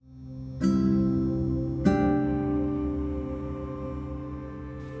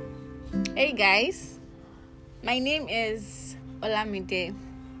Hey guys, my name is Olamide,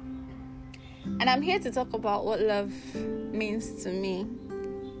 and I'm here to talk about what love means to me.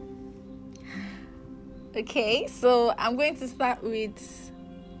 Okay, so I'm going to start with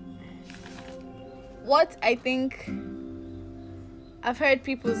what I think I've heard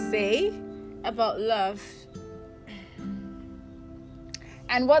people say about love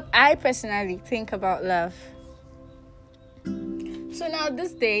and what I personally think about love. So now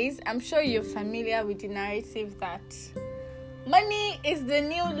these days, I'm sure you're familiar with the narrative that money is the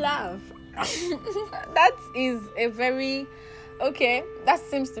new love. That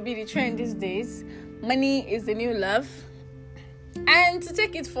seems to be the trend these days. Money is the new love. And to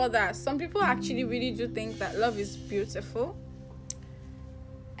take it further, some people actually really do think that love is beautiful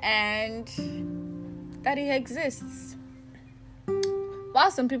and that it exists. While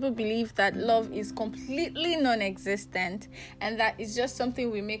some people believe that love is completely non-existent and that it's just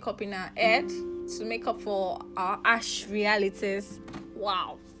something we make up in our head to make up for our harsh realities.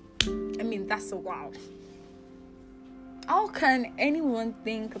 Wow. I mean, that's a wow. How can anyone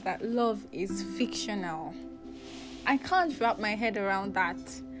think that love is fictional? I can't wrap my head around that.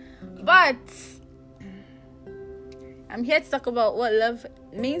 But I'm here to talk about what love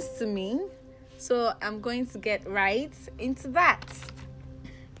means to me. So I'm going to get right into that.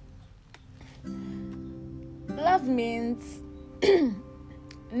 Love means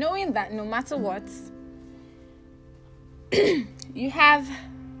knowing that no matter what, you have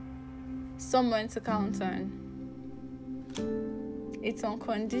someone to count on. It's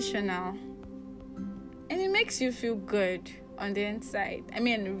unconditional. And it makes you feel good on the inside. I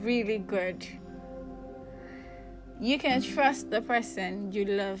mean, really good. You can trust the person you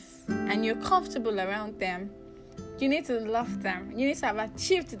love and you're comfortable around them. You need to love them. You need to have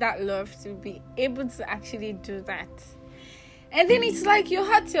achieved that love to be able to actually do that. And then it's like your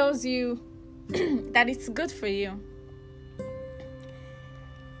heart tells you that it's good for you.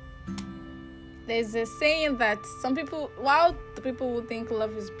 There's a saying that while the people will think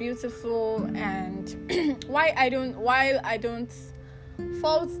love is beautiful, and while I don't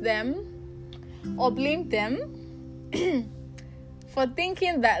fault them or blame them for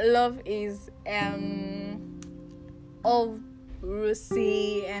thinking that love is all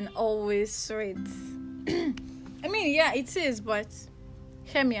rosy and always sweet. I mean, yeah, it is, but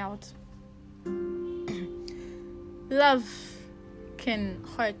hear me out. Love can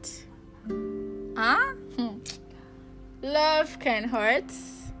hurt. Love can hurt,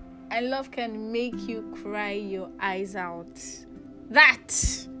 and love can make you cry your eyes out. That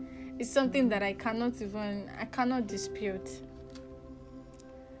is something that I cannot dispute.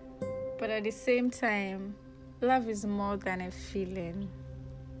 But at the same time, love is more than a feeling.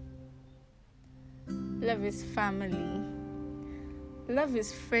 Love is family. Love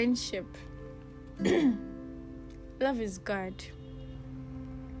is friendship. Love is God.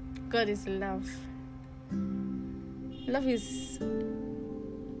 God is love. Love is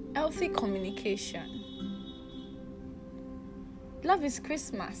healthy communication. Love is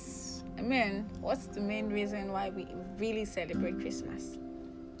Christmas. I mean, what's the main reason why we really celebrate Christmas?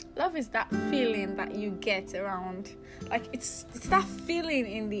 Love is that feeling that you get around. Like it's that feeling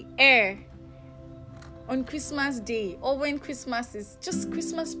in the air on Christmas Day, or when Christmas is just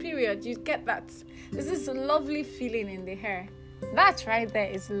Christmas period. You get that. This is a lovely feeling in the air. That right there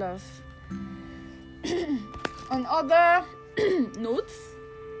is love. On other notes,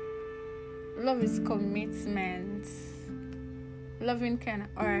 love is commitment. Loving can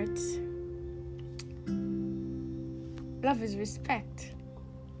hurt. Love is respect.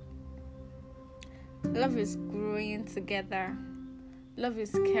 Love is growing together. Love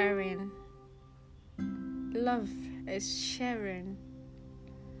is caring. Love is sharing.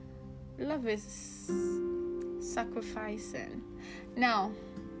 Love is sacrificing. Now,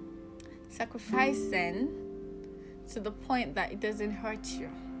 sacrificing to the point that it doesn't hurt you.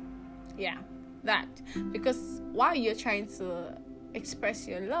 Yeah, that. Because while you're trying to express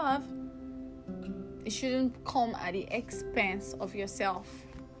your love, it shouldn't come at the expense of yourself.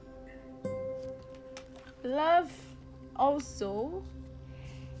 Love also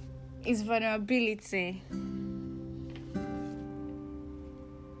is vulnerability.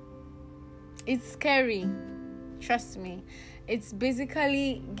 It's scary. Trust me. It's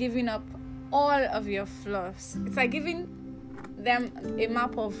basically giving up all of your flaws. It's like giving them a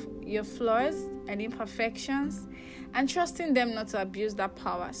map of your flaws and imperfections and trusting them not to abuse that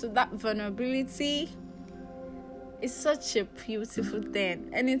power. So that vulnerability is such a beautiful thing,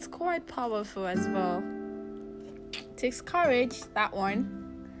 and it's quite powerful as well. It takes courage, that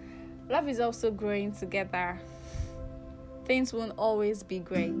one. Love is also growing together. Things won't always be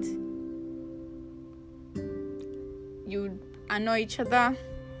great. you annoy each other,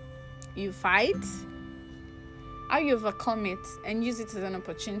 you fight, how you overcome it and use it as an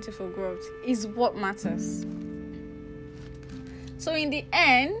opportunity for growth is what matters. So in the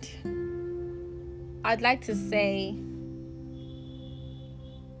end, I'd like to say,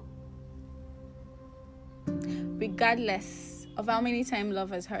 regardless of how many times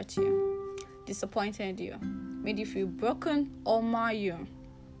love has hurt you, disappointed you, made you feel broken, or mar you,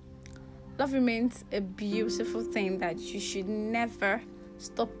 love remains a beautiful thing that you should never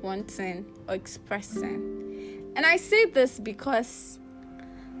stop wanting or expressing. And I say this because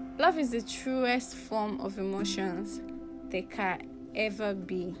love is the truest form of emotions there can ever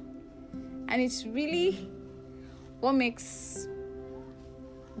be. And it's really what makes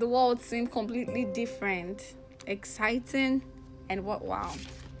the world seem completely different, exciting, and wow.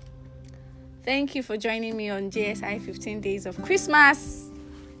 Thank you for joining me on JSI 15 Days of Christmas.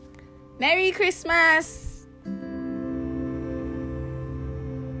 Merry Christmas!